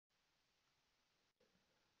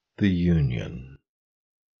The union.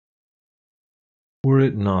 Were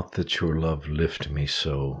it not that your love lift me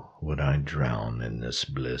so, would I drown in this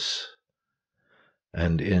bliss,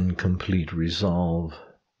 and in complete resolve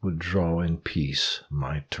would draw in peace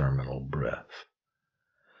my terminal breath,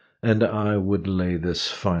 and I would lay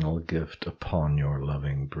this final gift upon your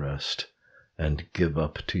loving breast, and give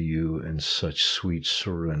up to you in such sweet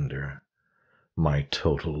surrender my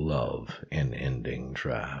total love in ending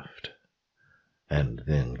draught. And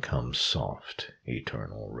then comes soft,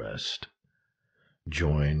 eternal rest,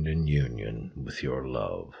 joined in union with your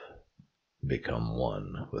love, become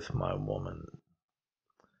one with my woman.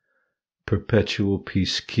 Perpetual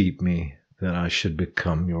peace keep me, that I should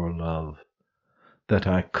become your love, that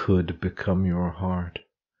I could become your heart,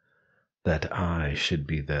 that I should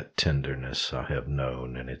be that tenderness I have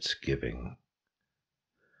known in its giving.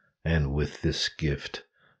 And with this gift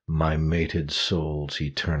my mated soul's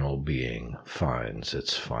eternal being finds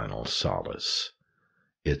its final solace,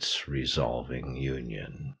 its resolving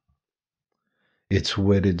union, its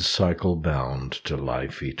wedded cycle bound to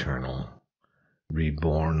life eternal,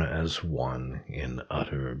 reborn as one in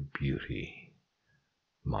utter beauty,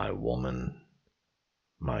 my woman,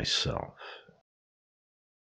 myself.